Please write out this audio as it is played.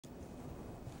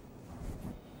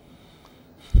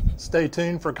Stay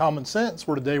tuned for Common Sense,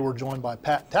 where today we're joined by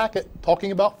Pat Tackett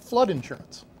talking about flood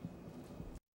insurance.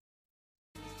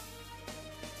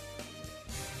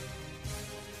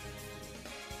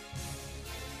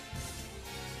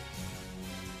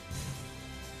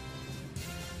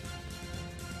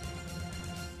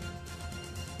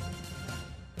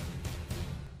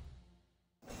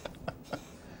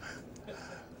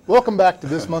 Welcome back to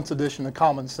this month's edition of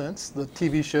Common Sense, the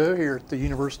TV show here at the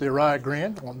University of Rio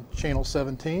Grande on Channel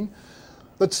 17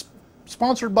 that's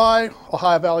sponsored by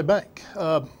Ohio Valley Bank.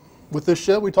 With this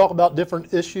show, we talk about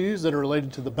different issues that are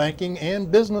related to the banking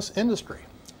and business industry.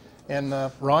 And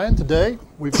Ryan, today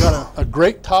we've got a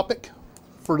great topic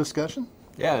for discussion.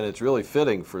 Yeah, and it's really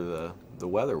fitting for the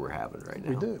weather we're having right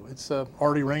now. We do. It's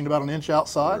already rained about an inch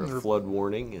outside. And a flood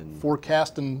warning and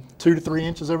forecasting 2 to 3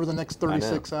 inches over the next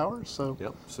 36 hours. So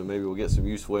yep. So maybe we'll get some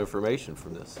useful information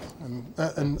from this,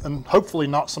 and hopefully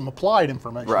not some applied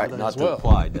information. Right, not as well. too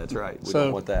applied. That's right. We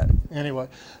don't want that. Anyway,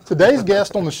 today's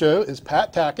guest on the show is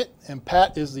Pat Tackett, and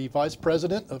Pat is the Vice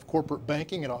President of Corporate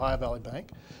Banking at Ohio Valley Bank.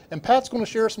 And Pat's going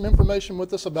to share some information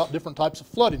with us about different types of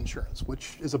flood insurance,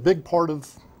 which is a big part of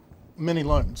many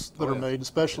loans that are made,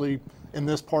 especially in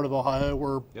this part of Ohio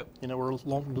where we're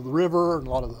along to the river and a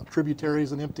lot of the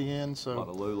tributaries and empty ends. So a lot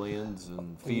of lowlands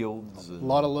and fields. A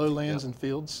lot of lowlands and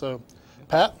fields. So,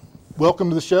 Pat, welcome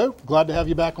to the show. Glad to have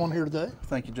you back on here today.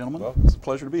 Thank you, gentlemen. Well, it's a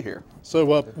pleasure to be here. So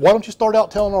why don't you start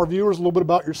out telling our viewers a little bit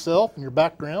about yourself and your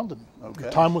background and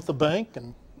your time with the bank.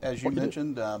 And as you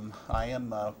mentioned, I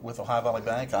am with Ohio Valley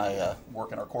Bank. I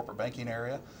work in our corporate banking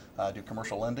area. I do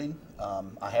commercial lending.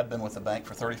 I have been with the bank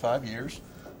for 35 years.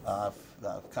 I've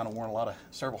kind of worn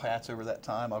several hats over that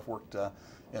time. I've worked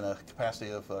in a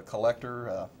capacity of a collector,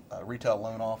 a retail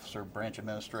loan officer, branch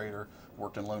administrator,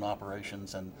 worked in loan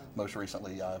operations, and most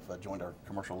recently I've joined our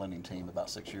commercial lending team about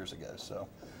 6 years ago. So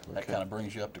that kind of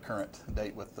brings you up to current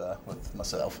date with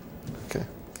myself. Okay.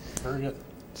 Very good.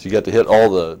 So you got to hit all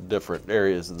the different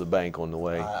areas of the bank on the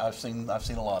way. I've seen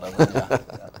a lot of them.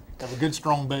 Yeah. Have a good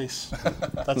strong base.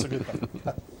 That's a good thing.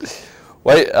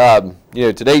 Well,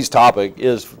 today's topic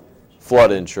is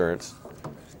flood insurance,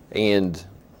 and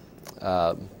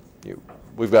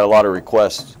we've got a lot of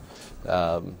requests.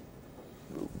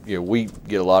 We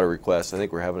get a lot of requests. I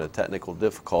think we're having a technical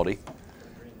difficulty.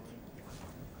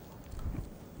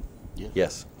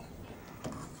 Yes.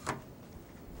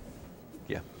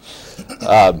 Yeah.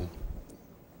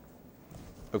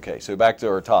 Okay, so back to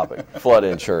our topic, flood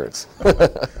insurance.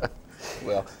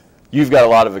 Well, you've got a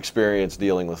lot of experience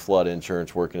dealing with flood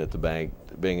insurance, working at the bank,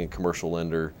 being a commercial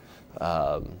lender,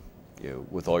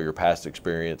 with all your past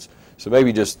experience. So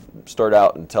maybe just start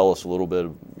out and tell us a little bit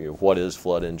of what is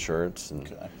flood insurance.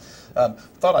 And okay.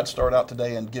 Thought I'd start out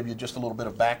today and give you just a little bit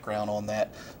of background on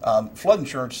that. Flood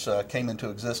insurance came into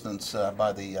existence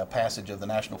by the passage of the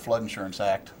National Flood Insurance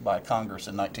Act by Congress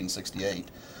in 1968.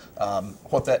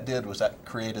 What that did was that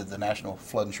created the National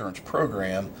Flood Insurance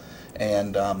Program,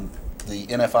 and the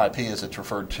NFIP, as it's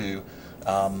referred to,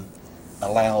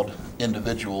 allowed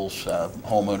individuals,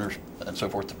 homeowners, and so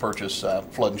forth to purchase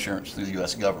flood insurance through the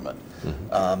U.S. government.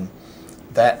 Mm-hmm.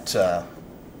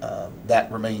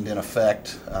 That remained in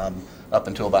effect up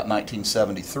until about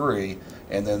 1973,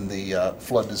 and then the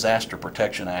Flood Disaster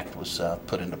Protection Act was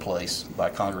put into place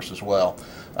by Congress as well.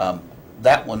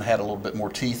 That one had a little bit more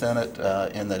teeth in it,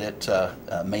 in that it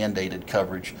mandated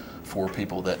coverage for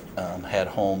people that had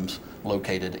homes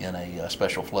located in a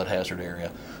special flood hazard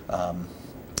area.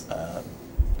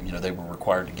 They were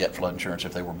required to get flood insurance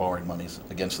if they were borrowing monies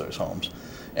against those homes.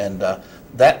 And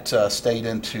that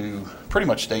pretty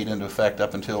much stayed into effect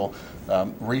up until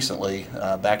recently,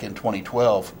 back in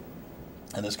 2012.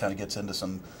 And this kind of gets into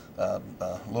some a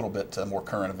little bit more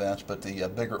current events, but the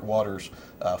Biggert Waters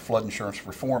Flood Insurance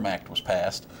Reform Act was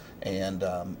passed. And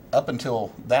up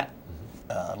until that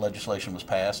legislation was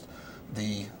passed,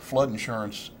 the flood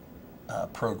insurance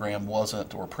program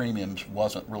premiums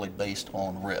wasn't really based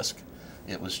on risk.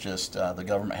 It was just the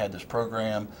government had this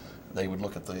program. They would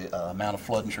look at the amount of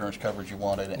flood insurance coverage you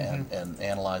wanted and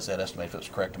analyze that, estimate if it was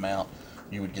the correct amount.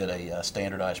 You would get a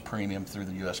standardized premium through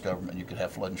the U.S. government. You could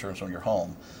have flood insurance on your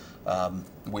home.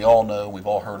 We all know, we've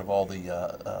all heard of all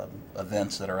the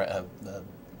events that are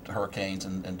hurricanes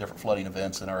and different flooding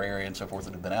events in our area and so forth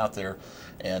that have been out there.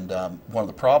 And one of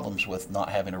the problems with not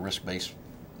having a risk-based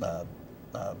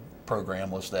program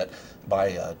was that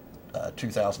by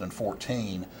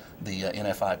 2014, the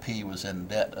NFIP was in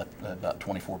debt at about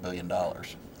 $24 billion.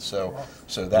 So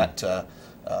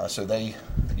they,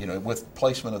 with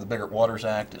placement of the Biggert Waters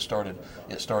Act, it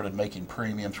started making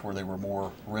premiums where they were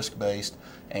more risk-based,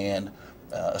 and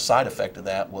a side effect of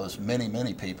that was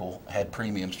many people had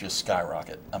premiums just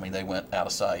skyrocket. I mean, they went out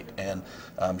of sight. And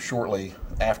shortly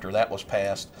after that was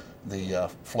passed, the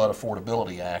Flood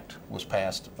Affordability Act was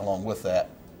passed along with that.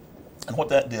 And what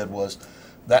that did was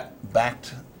that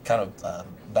backed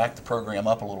the program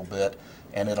up a little bit,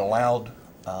 and it allowed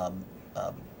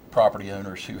property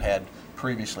owners who had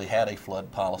previously had a flood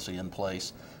policy in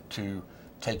place to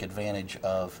take advantage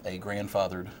of a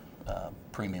grandfathered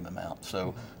premium amount.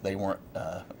 So they weren't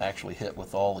actually hit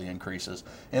with all the increases.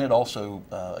 And it also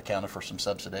accounted for some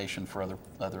subsidization for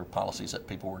other policies that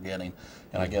people were getting.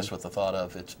 And I guess with the thought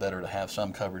of it's better to have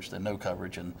some coverage than no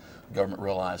coverage, and the government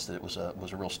realized that it was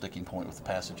a real sticking point with the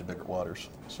passage of bigger waters.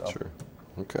 So. Sure.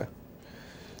 Okay.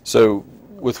 So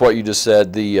with what you just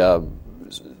said,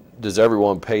 does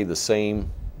everyone pay the same?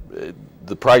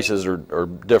 The prices are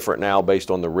different now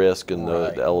based on the risk and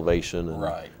the elevation. And,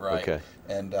 right. Okay.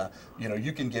 And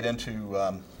you can get into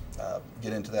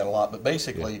that a lot, but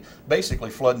basically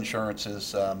flood insurance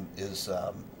is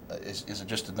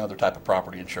just another type of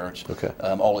property insurance. Okay.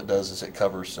 All it does is it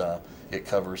covers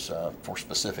for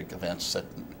specific events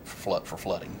for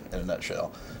flooding in a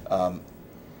nutshell.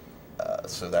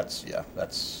 So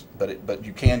but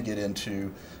you can get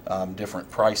into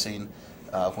different pricing.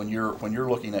 When you're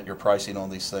looking at your pricing on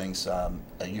these things,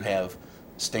 you have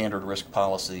standard risk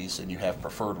policies and you have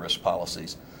preferred risk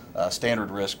policies.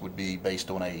 Standard risk would be based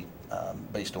on a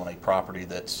property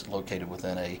that's located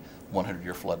within a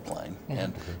 100-year floodplain,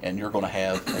 and you're going to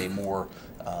have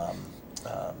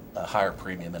a higher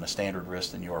premium in a standard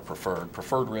risk than your preferred.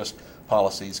 Preferred risk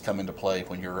policies come into play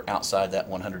when you're outside that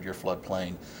 100-year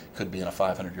floodplain, could be in a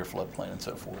 500-year floodplain, and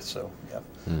so forth. So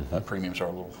yeah, premiums are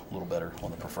a little better on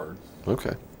the preferred.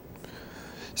 Okay.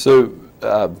 So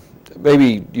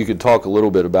maybe you could talk a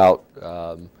little bit about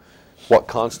what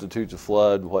constitutes a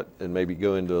flood, and maybe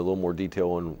go into a little more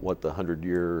detail on what the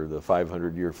 100-year or the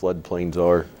 500-year floodplains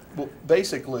are. Well,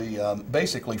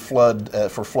 basically, flood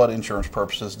for flood insurance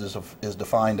purposes is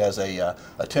defined as a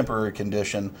temporary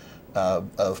condition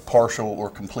of partial or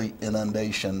complete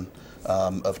inundation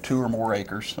of 2 or more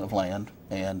acres of land,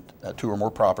 and 2 or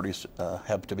more properties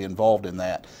have to be involved in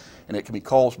that. And it can be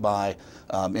caused by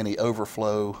any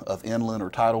overflow of inland or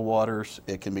tidal waters.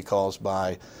 It can be caused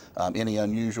by any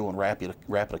unusual and rapid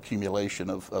accumulation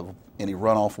of any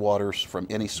runoff waters from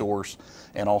any source,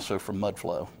 and also from mud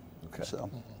flow. Okay.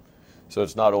 So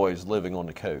it's not always living on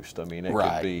the coast. I mean, it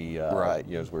could be,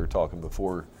 as we were talking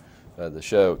before the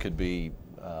show, it could be,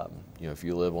 if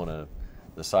you live on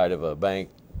the side of a bank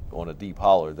on a deep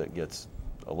holler that gets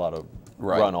a lot of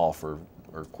runoff or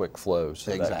quick flows.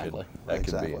 So that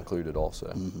could be included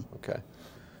also. Okay.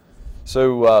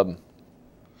 So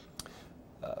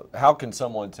how can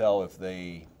someone tell if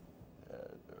they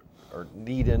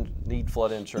need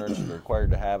flood insurance, or they're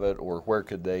required to have it, or where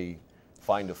could they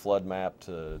find a flood map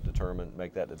to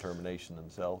make that determination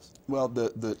themselves? Well,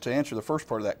 to answer the first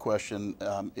part of that question,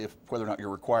 whether or not you're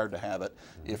required to have it,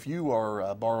 if you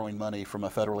are borrowing money from a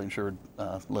federally insured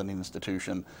lending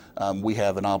institution, we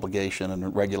have an obligation and a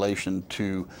regulation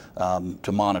to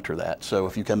monitor that. So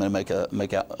if you come in and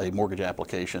make out a mortgage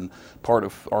application, part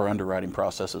of our underwriting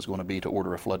process is going to be to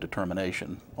order a flood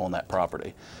determination on that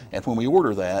property. And when we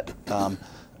order that,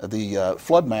 the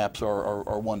flood maps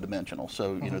are one-dimensional,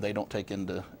 so they don't take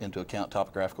into account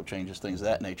topographical changes, things of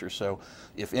that nature. So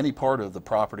if any part of the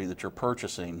property that you're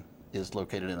purchasing is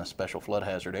located in a special flood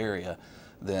hazard area,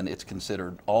 then it's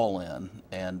considered all in,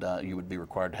 and you would be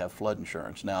required to have flood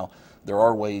insurance. Now, there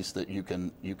are ways that you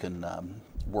can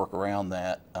work around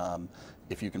that.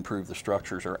 If you can prove the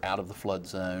structures are out of the flood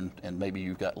zone, and maybe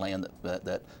you've got land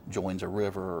that joins a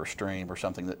river or a stream or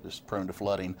something that is prone to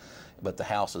flooding, but the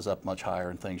house is up much higher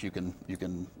and things, you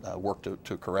can work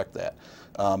to correct that.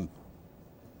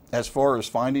 As far as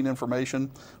finding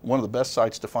information, one of the best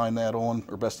sites to find that on,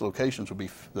 or best locations, would be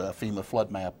the FEMA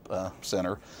Flood Map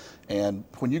Center. And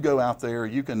when you go out there,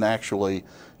 you can actually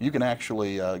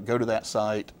go to that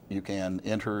site. You can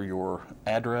enter your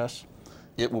address.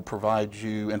 It will provide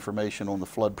you information on the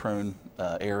flood-prone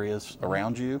areas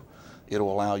around you. It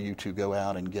will allow you to go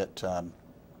out and get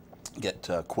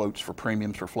quotes for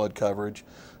premiums for flood coverage.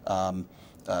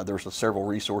 There's several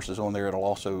resources on there. It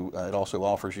also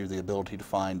offers you the ability to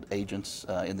find agents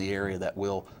in the area that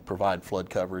will provide flood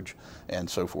coverage and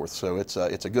so forth. So it's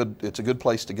a good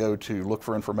place to go to look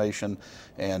for information,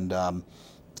 and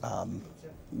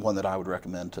one that I would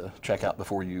recommend to check out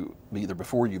either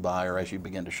before you buy or as you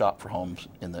begin to shop for homes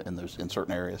in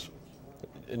certain areas.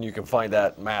 And you can find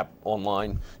that map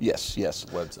online. Yes.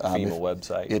 FEMA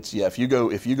website.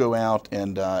 If you go out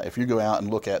and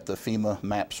look at the FEMA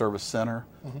Map Service Center,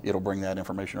 it'll bring that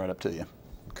information right up to you.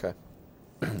 Okay.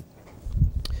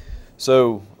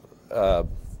 So,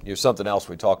 something else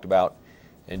we talked about,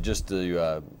 and just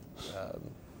to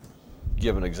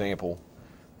give an example,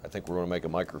 I think we're going to make a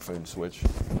microphone switch.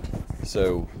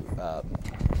 So,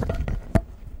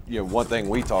 one thing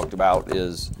we talked about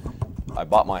is I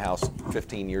bought my house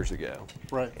 15 years ago.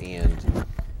 Right. And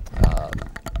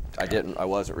I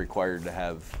wasn't required to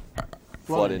have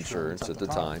flood insurance at the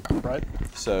time. Right.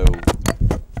 So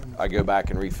I go back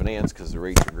and refinance because the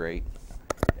rates are great.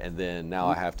 And then now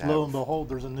I have to have. Lo and behold,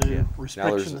 there's a new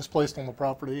restriction that's placed on the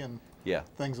property, and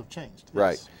things have changed.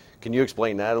 Right. Yes. Can you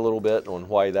explain that a little bit on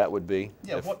why that would be?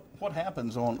 Yeah, what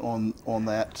happens on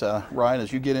that, Ryan,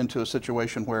 is you get into a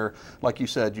situation where, like you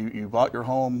said, you bought your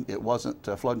home, it wasn't,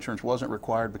 flood insurance wasn't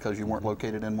required because you weren't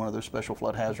located in one of those special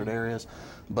flood hazard areas,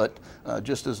 but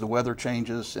just as the weather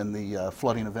changes and the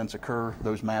flooding events occur,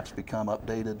 those maps become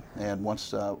updated, and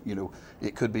once,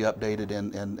 it could be updated,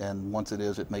 and once it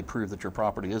is, it may prove that your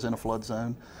property is in a flood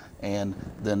zone. And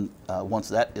then once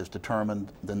that is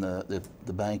determined, then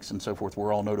the banks and so forth,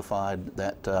 we're all notified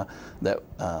that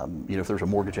if there's a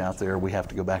mortgage out there, we have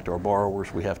to go back to our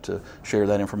borrowers. We have to share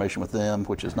that information with them,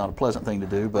 which is not a pleasant thing to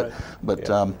do, but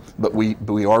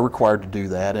we are required to do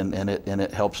that, and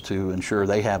it helps to ensure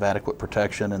they have adequate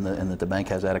protection, and that the bank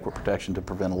has adequate protection to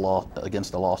prevent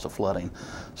against the loss of flooding.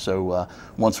 So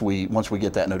once we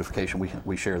get that notification,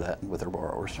 we share that with our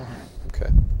borrowers.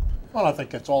 Okay. Well, I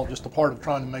think it's all just a part of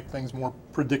trying to make things more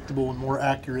predictable and more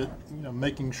accurate,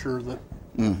 making sure that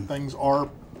things are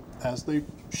as they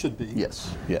should be.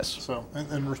 Yes. So,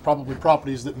 and there's probably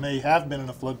properties that may have been in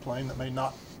a floodplain that may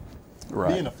not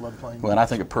be in a floodplain. Well, and I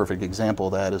think a perfect example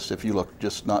of that is if you look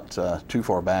just not too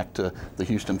far back to the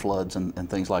Houston floods and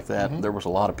things like that. There was a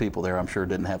lot of people there, I'm sure,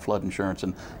 didn't have flood insurance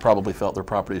and probably felt their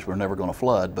properties were never going to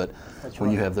flood. But when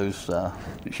you have those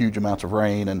huge amounts of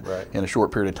rain and in a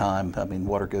short period of time, I mean,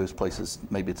 water goes places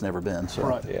maybe it's never been.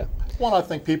 So Well, I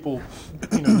think people,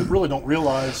 really don't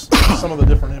realize some of the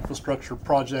different infrastructure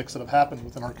projects that have happened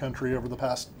within our country over the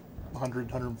past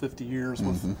 100, 150 years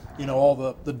with, all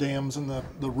the dams and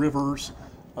the rivers,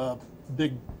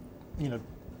 big, you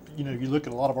look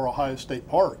at a lot of our Ohio state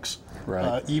parks,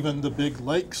 even the big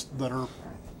lakes that are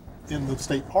in the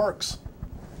state parks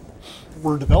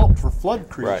were developed for flood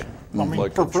creation. I mean,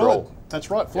 flood for control. flood. That's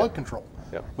right, flood control.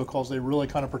 Yep. Because they really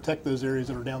kind of protect those areas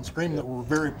that are downstream that were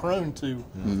very prone to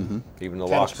even the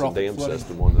locks and dam flooding.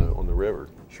 system on the river.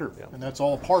 Sure, and that's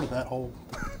all part of that whole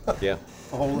that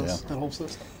whole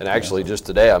system. And actually, just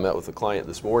today, I met with a client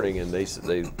this morning, and they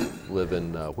live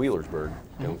in Wheelersburg,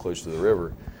 close to the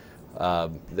river.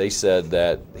 They said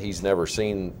that he's never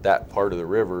seen that part of the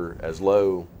river as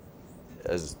low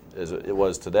as it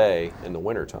was today in the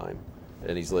wintertime,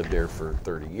 and he's lived there for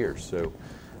 30 years. So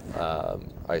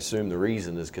I assume the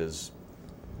reason is because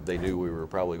they knew we were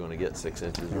probably going to get 6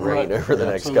 inches of rain over the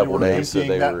next couple of days, so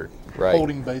they were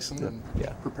holding basin and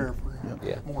prepare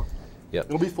for more. Yep.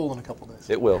 It'll be full in a couple of days.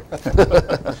 It will.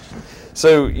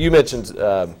 So you mentioned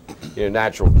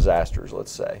natural disasters,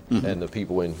 let's say, and the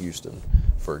people in Houston,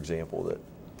 for example, that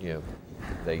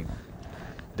they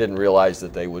didn't realize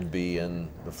that they would be in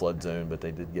the flood zone, but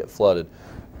they did get flooded.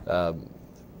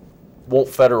 Won't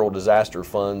federal disaster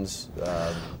funds,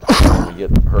 when we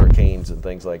get hurricanes and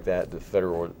things like that, the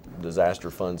federal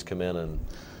disaster funds come in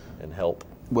and help?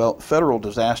 Well, federal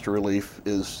disaster relief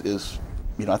is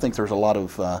I think there's a lot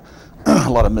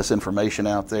of misinformation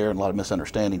out there and a lot of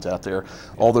misunderstandings out there.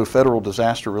 Although federal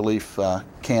disaster relief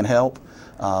can help,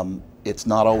 it's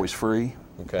not always free.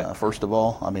 Okay. First of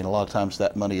all, I mean, a lot of times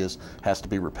that money has to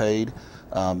be repaid.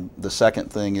 The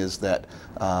second thing is that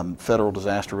federal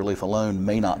disaster relief alone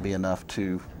may not be enough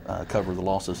to cover the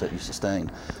losses that you sustain.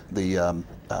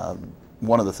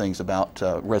 One of the things about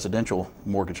residential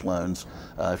mortgage loans,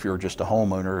 if you're just a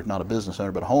homeowner, not a business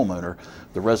owner, but a homeowner,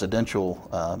 the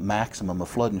residential maximum of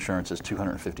flood insurance is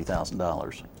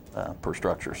 $250,000 per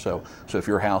structure. So if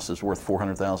your house is worth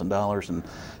 $400,000,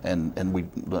 and we,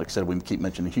 like I said, we keep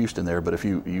mentioning Houston there, but if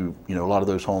you a lot of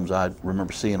those homes I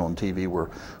remember seeing on TV were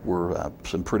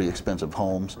some pretty expensive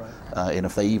homes,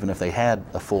 and even if they had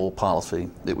a full policy,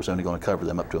 it was only going to cover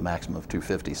them up to a maximum of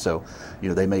 $250,000. So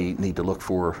they may need to look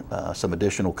for some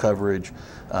additional coverage,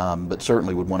 but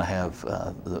certainly would want to have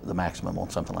the maximum on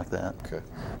something like that. Okay,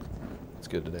 that's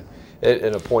good to know.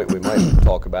 And a point we might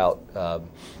talk about.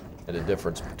 And the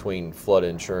difference between flood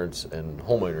insurance and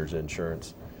homeowners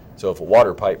insurance. So if a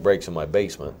water pipe breaks in my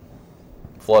basement,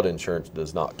 flood insurance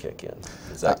does not kick in.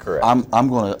 Is that correct? I'm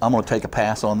going to take a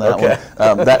pass on that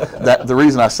one. The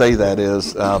reason I say that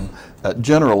is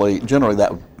generally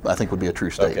that I think would be a true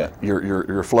statement. Okay.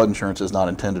 Your flood insurance is not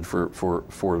intended for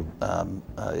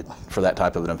that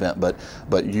type of an event,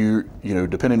 but you know,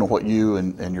 depending on what you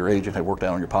and your agent have worked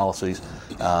out on your policies,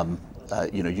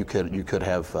 you know, you could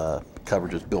have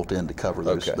coverages built in to cover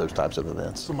those types of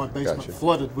events. So my basement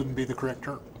flooded wouldn't be the correct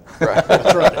term. Right.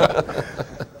 That's right.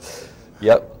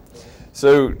 Yep.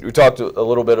 So we talked a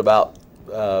little bit about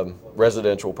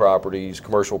residential properties,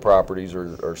 commercial properties. Are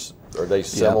they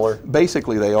similar? Yeah.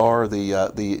 Basically, they are.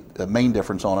 The main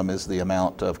difference on them is the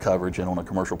amount of coverage. And on a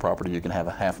commercial property, you can have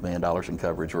 $500,000 in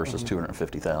coverage versus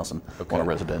 $250,000 on a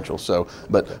residential. So,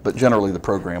 but generally, the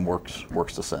program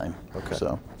works the same. Okay.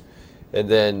 So, and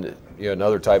then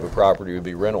another type of property would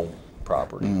be rental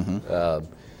property.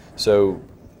 So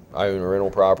I own a rental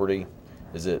property.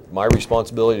 Is it my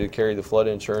responsibility to carry the flood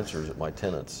insurance, or is it my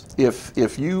tenant's?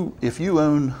 If you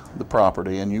own the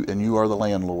property and you are the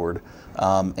landlord,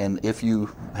 and if you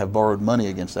have borrowed money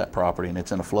against that property and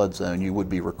it's in a flood zone, you would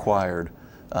be required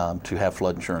to have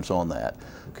flood insurance on that.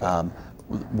 Okay.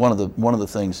 One of the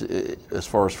things, as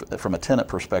far as from a tenant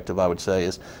perspective, I would say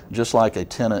is just like a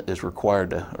tenant is required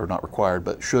to, or not required,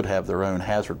 but should have their own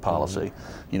hazard policy,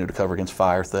 to cover against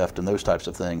fire, theft, and those types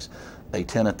of things. A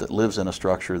tenant that lives in a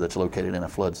structure that's located in a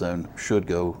flood zone should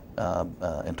go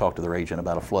and talk to their agent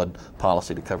about a flood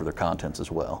policy to cover their contents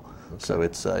as well. Okay.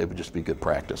 So it would just be good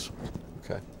practice.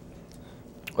 Okay.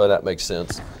 Well, that makes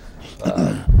sense.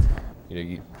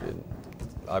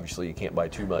 Obviously you can't buy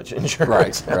too much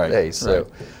insurance nowadays. So,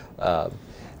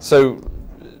 so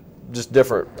just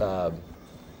different. Go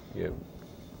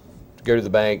to the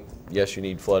bank. Yes, you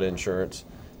need flood insurance.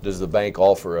 Does the bank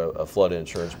offer a flood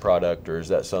insurance product, or is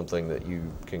that something that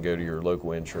you can go to your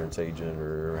local insurance agent,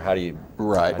 or how do you?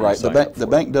 Right. The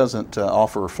bank doesn't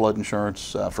offer flood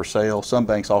insurance for sale. Some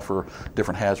banks offer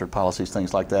different hazard policies,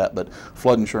 things like that. But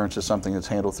flood insurance is something that's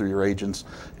handled through your agents.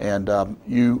 And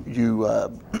you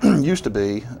used to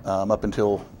be up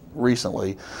until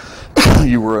recently,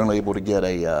 you were only able to get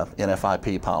a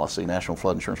NFIP policy, National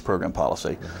Flood Insurance Program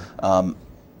policy.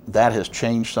 That has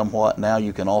changed somewhat. Now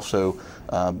you can also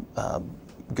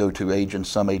go to agents.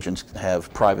 Some agents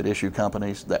have private issue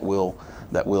companies that will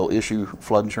issue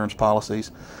flood insurance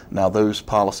policies. Now those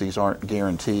policies aren't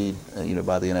guaranteed,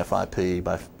 by the NFIP,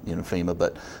 by FEMA,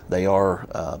 but they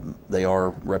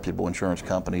are reputable insurance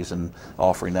companies and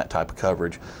offering that type of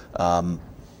coverage.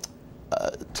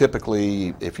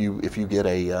 Typically, if you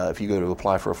go to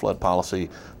apply for a flood policy,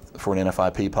 for an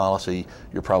NFIP policy,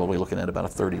 you're probably looking at about a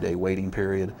 30-day waiting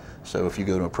period. So if you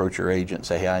go to approach your agent and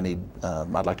say, hey,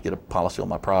 I'd like to get a policy on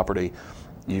my property,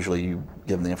 usually you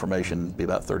give them the information, be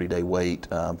about 30-day wait,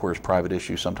 whereas private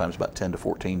issue sometimes about 10 to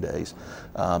 14 days.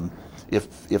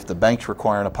 If the bank's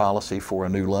requiring a policy for a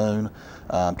new loan,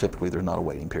 typically there's not a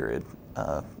waiting period.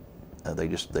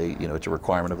 It's a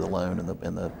requirement of the loan,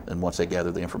 and once they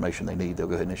gather the information they need, they'll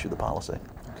go ahead and issue the policy.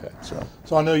 Okay.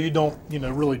 So I know you don't,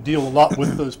 really deal a lot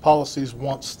with those policies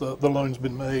once the loan's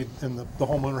been made and the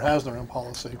homeowner has their own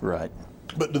policy. Right.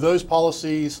 But do those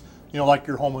policies, like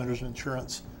your homeowner's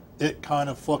insurance, it kind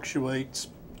of fluctuates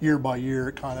year by year?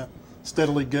 It kind of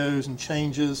steadily goes and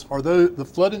changes. Are the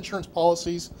flood insurance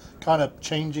policies kind of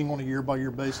changing on a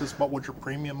year-by-year basis about what your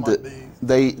premium might be?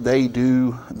 They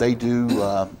do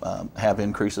have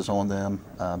increases on them.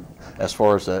 As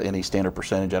far as any standard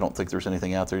percentage, I don't think there's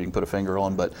anything out there you can put a finger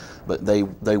on, but they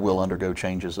will undergo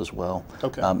changes as well.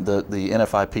 Okay. The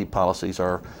NFIP policies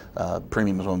are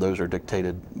premiums on those are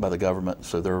dictated by the government,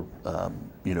 so they're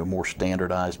more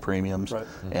standardized premiums. Right.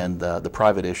 And the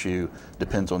private issue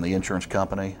depends on the insurance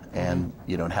company and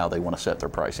and how they want to set their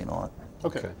pricing on it.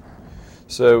 Okay.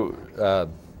 So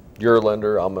you're a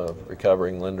lender. I'm a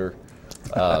recovering lender,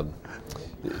 and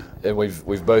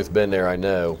we've both been there. I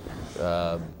know.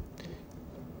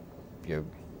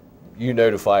 You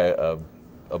notify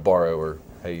a borrower,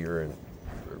 hey, you're in.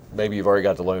 Maybe you've already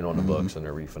got the loan on the books and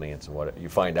they're refinancing. You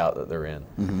find out that they're in,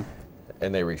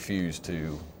 and they refuse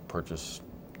to purchase,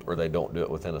 or they don't do it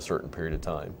within a certain period of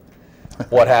time.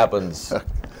 What happens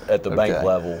at the bank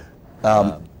level?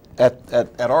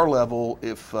 At our level,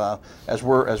 if as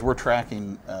we're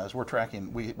tracking,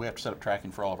 we have to set up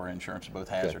tracking for all of our insurance, both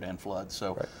hazard and flood.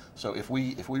 So so if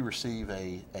we receive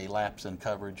a lapse in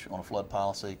coverage on a flood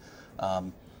policy,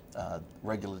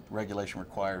 regulation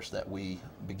requires that we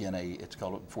begin it's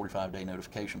called a 45-day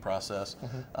notification process.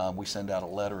 We send out a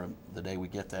letter the day we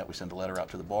get that. We send a letter out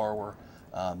to the borrower.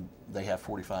 They have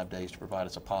 45 days to provide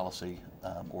us a policy,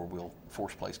 or we'll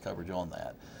force place coverage on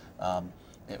that.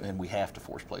 And we have to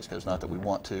force place coverage, not that we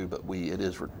want to, but it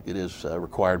is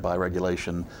required by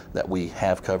regulation that we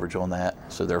have coverage on that.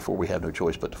 So therefore, we have no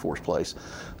choice but to force place.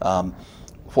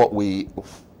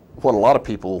 what a lot of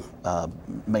people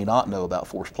may not know about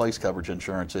forced place coverage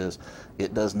insurance is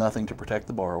it does nothing to protect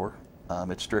the borrower.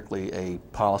 It's strictly a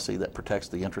policy that protects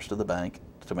the interest of the bank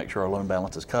to make sure our loan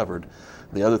balance is covered.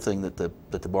 The other thing that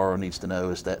the borrower needs to know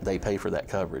is that they pay for that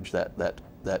coverage. That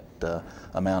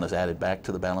amount is added back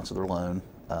to the balance of their loan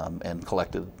and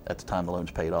collected at the time the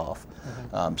loan's paid off.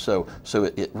 So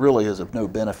it really is of no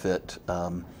benefit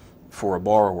for a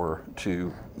borrower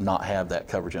to not have that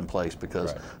coverage in place,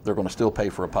 because they're going to still pay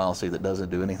for a policy that doesn't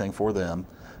do anything for them,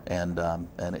 and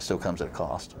it still comes at a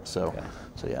cost. So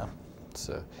yeah.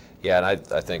 So yeah, and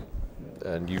I think,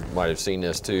 and you might have seen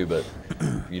this too, but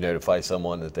you notify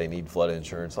someone that they need flood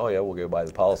insurance. Oh yeah, we'll go buy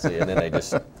the policy, and then they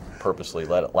just purposely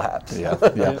let it lapse. Yeah.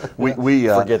 We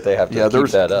forget they have to keep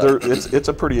that up. It's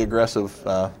a pretty aggressive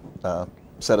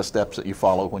set of steps that you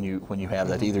follow when you have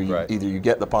that. Either you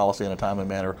get the policy in a timely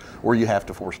manner, or you have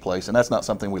to force place, and that's not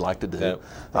something we like to do. Yep.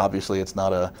 Obviously, it's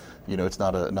not a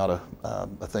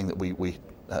thing that we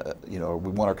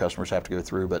want our customers to have to go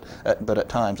through. But at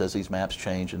times, as these maps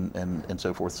change and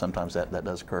so forth, sometimes that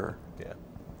does occur. Yeah.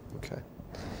 Okay.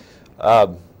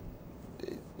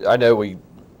 I know we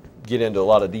get into a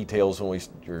lot of details when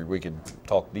we could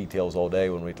talk details all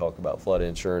day when we talk about flood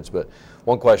insurance. But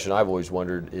one question I've always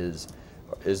wondered is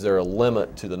there a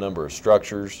limit to the number of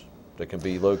structures that can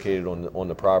be located on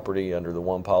the property under the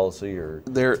one policy? Or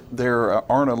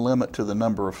there aren't a limit to the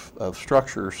number of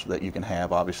structures that you can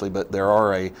have, obviously, but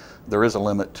there is a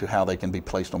limit to how they can be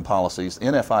placed on policies.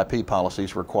 NFIP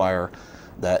policies require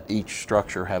that each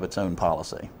structure have its own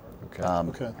policy.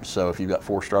 Okay. So if you've got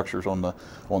 4 structures on the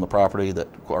property that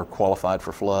are qualified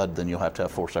for flood, then you'll have to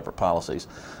have 4 separate policies.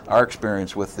 Our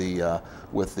experience with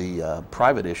the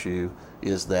private issue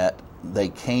is that they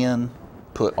can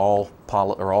put all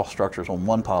structures on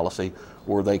one policy,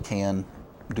 or they can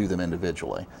do them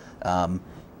individually.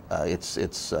 There's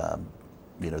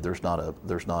not a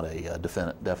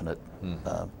definite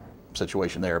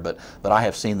situation there, but I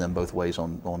have seen them both ways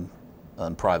on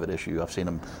private issue. I've seen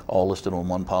them all listed on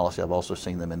one policy. I've also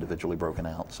seen them individually broken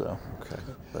out. So. Okay.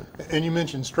 And you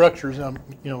mentioned structures. A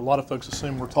lot of folks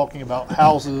assume we're talking about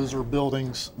houses or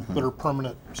buildings that are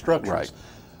permanent structures. Right.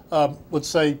 Let's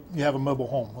say you have a mobile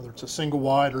home, whether it's a single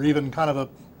wide or even kind of a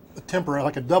temporary,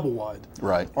 like a double wide.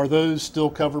 Right. Are those still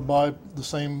covered by the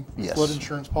same Yes. flood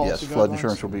insurance policy? Yes, flood guidelines?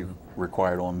 insurance will be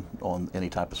required on any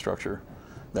type of structure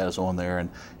that is on there,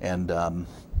 and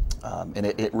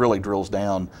it really drills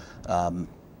down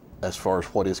as far as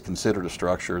what is considered a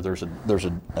structure. There's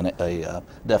a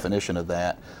definition of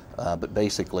that, but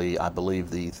basically, I believe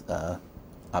that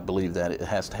it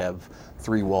has to have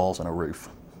 3 walls and a roof.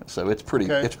 So it's pretty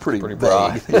vague.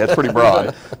 broad. Yeah, it's pretty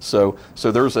broad. So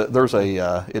there's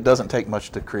a it doesn't take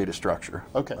much to create a structure.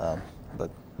 Okay.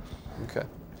 Okay.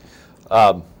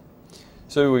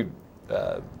 So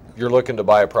you're looking to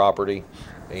buy a property,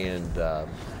 and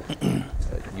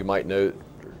you might know,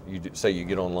 say you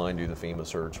get online, do the FEMA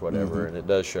search, whatever, and it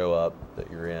does show up that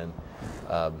you're in.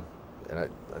 And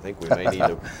I think we may need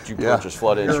to. Did you purchase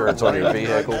flood insurance on your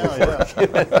vehicle before?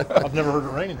 Yeah. I've never heard it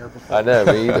raining here before. I know,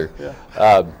 me either.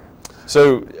 Yeah.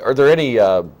 So are there any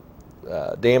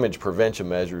damage prevention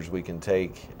measures we can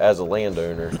take as a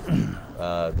landowner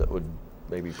that would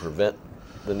maybe prevent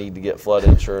the need to get flood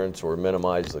insurance or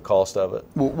minimize the cost of it?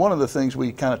 Well, one of the things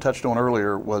we kind of touched on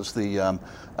earlier was the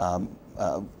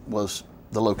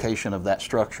location of that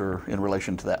structure in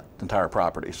relation to that entire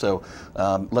property. So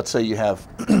let's say you have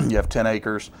 10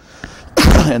 acres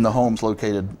and the home's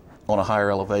located on a higher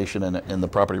elevation, and the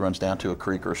property runs down to a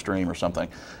creek or a stream or something,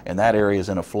 and that area is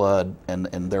in a flood, and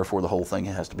therefore the whole thing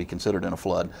has to be considered in a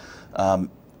flood.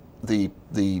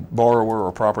 The borrower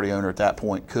or property owner at that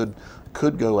point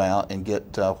could go out and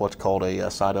get what's called a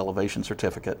site elevation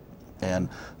certificate, and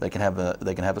they can have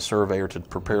a surveyor to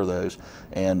prepare those,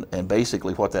 and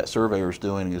basically what that surveyor is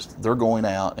doing is they're going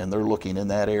out and they're looking in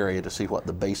that area to see what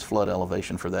the base flood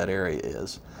elevation for that area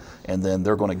is, and then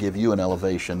they're going to give you an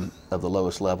elevation of the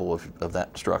lowest level of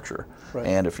that structure. Right.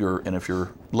 And if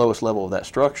your lowest level of that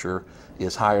structure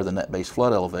is higher than that base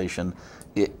flood elevation,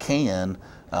 it can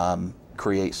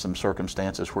create some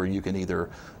circumstances where you can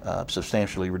either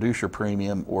substantially reduce your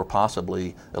premium or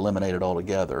possibly eliminate it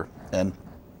altogether. And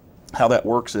how that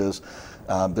works is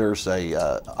there's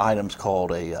items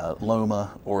called a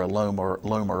LOMA or a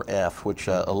LOMA F, which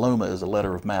a LOMA is a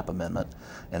letter of map amendment,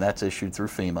 and that's issued through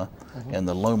FEMA, and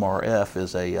the LOMA F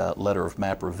is a letter of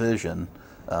map revision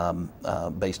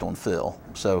based on fill.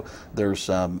 So there's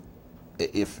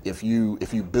if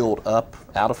you build up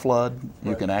out of flood,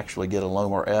 you can actually get a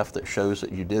LOMA F that shows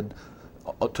that you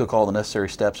took all the necessary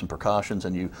steps and precautions,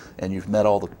 and you've met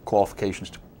all the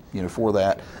qualifications for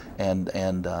that, and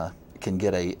can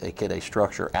get a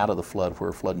structure out of the flood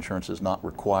where flood insurance is not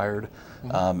required.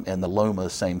 And the LOMA,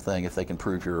 same thing. If they can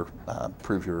prove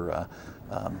your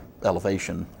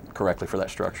elevation correctly for that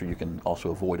structure, you can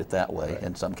also avoid it that way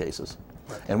in some cases.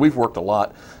 And we've worked a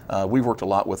lot.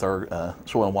 With our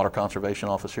Soil and Water Conservation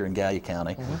Office here in Gallia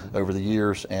County over the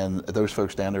years, and those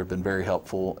folks down there have been very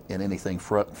helpful in anything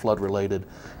flood related,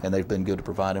 and they've been good to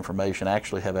provide information.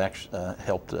 Actually, have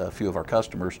helped a few of our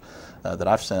customers that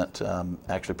I've sent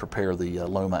actually prepare the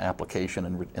LOMA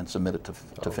application and submit it to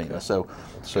FEMA. So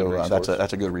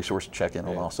that's a good resource to check in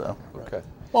on also. Okay.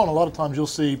 Well, and a lot of times you'll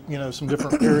see, some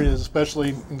different areas, especially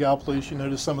in Gallipolis, you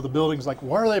notice some of the buildings, like,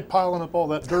 why are they piling up all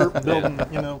that dirt and building,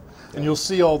 and you'll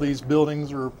see all these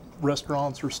buildings or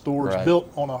restaurants or stores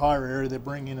built on a higher area they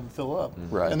bring in and fill up.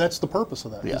 And that's the purpose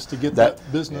of that, is to get that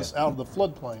business out of the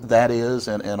floodplain. That is,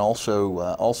 and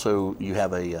also you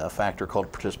have a factor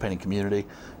called participating community,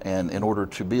 and in order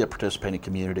to be a participating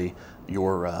community,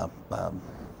 your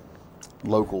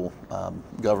local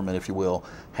government, if you will,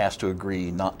 has to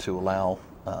agree not to allow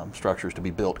structures to be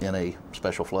built in a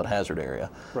special flood hazard area.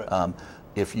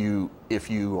 If you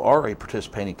are a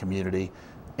participating community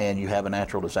and you have a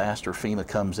natural disaster, FEMA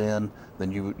comes in,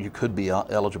 then you could be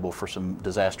eligible for some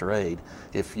disaster aid.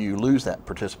 If you lose that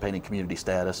participating community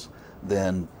status,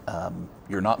 then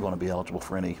you're not going to be eligible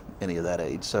for any of that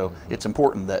aid. So it's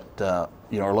important that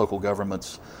our local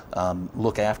governments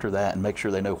look after that and make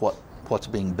sure they know what's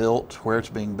being built, where it's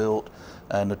being built,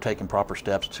 and they're taking proper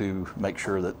steps to make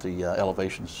sure that the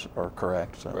elevations are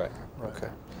correct. So. Right. Okay.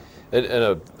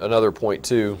 And another point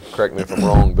too, correct me if I'm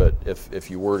wrong, but if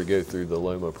you were to go through the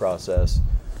LOMA process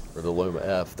or the LOMA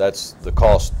F, that's the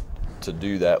cost to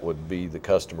do that would be the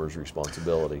customer's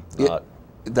responsibility, not.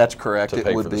 That's correct. To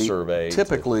pay it would for the be survey.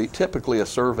 Typically a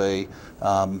survey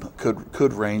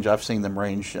could range. I've seen them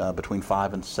range between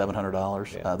 $500 and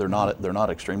 $700. They're not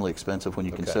extremely expensive when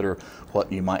you consider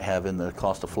what you might have in the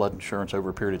cost of flood insurance over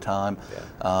a period of time.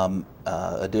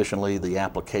 Additionally, the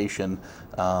application,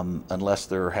 unless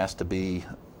there has to be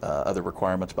other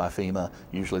requirements by FEMA,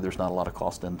 usually there's not a lot of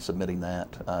cost in submitting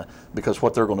that, because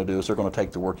what they're going to do is they're going to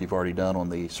take the work you've already done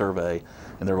on the survey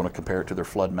and they're going to compare it to their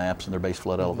flood maps and their base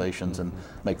flood elevations and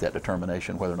make that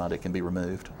determination whether or not it can be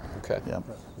removed. Okay. Yeah.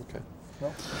 Okay.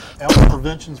 Well, ounce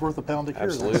prevention's worth a pound of cure.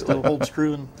 Absolutely. That still holds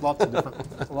true in lots of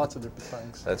different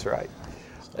things. That's right.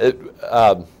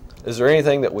 Is there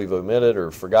anything that we've omitted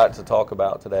or forgot to talk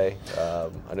about today?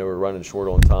 I know we're running short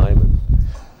on time.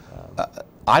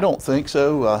 I don't think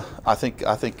so. I think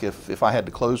if I had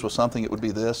to close with something, it would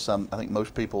be this. I think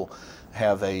most people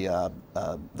have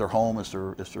their home is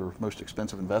their most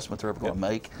expensive investment they're ever going to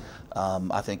make.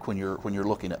 I think when you're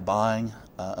looking at buying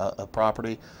a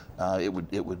property, it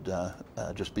would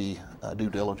just be due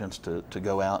diligence to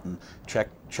go out and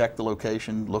check the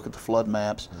location, look at the flood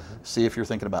maps, see if you're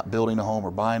thinking about building a home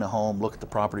or buying a home, look at the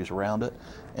properties around it,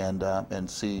 and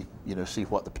see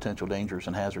what the potential dangers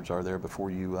and hazards are there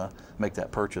before you make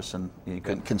that purchase, and you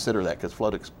can consider that, because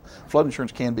flood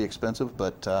insurance can be expensive,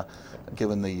 but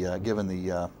given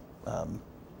the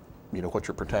what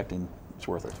you're protecting, it's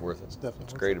worth it. It's worth it. It's definitely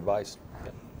It's great advice.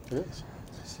 It is.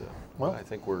 So, Well, I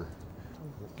think we're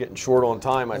getting short on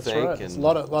time. I that's think. right. And It's a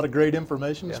lot of great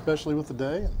information, especially with the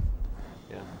day.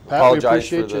 yeah. Pat, Apologize we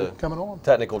appreciate for the you coming on.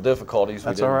 technical difficulties.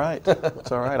 That's all right.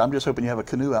 That's all right. I'm just hoping you have a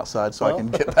canoe outside so I can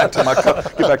get back to my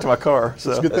car. So.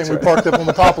 It's a good thing we parked up on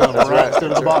the top level, right,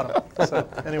 instead of the bottom. So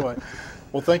anyway,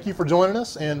 well, thank you for joining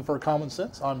us. And for Common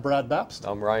Sense, I'm Brad Babst.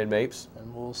 I'm Ryan Mapes.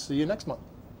 And we'll see you next month.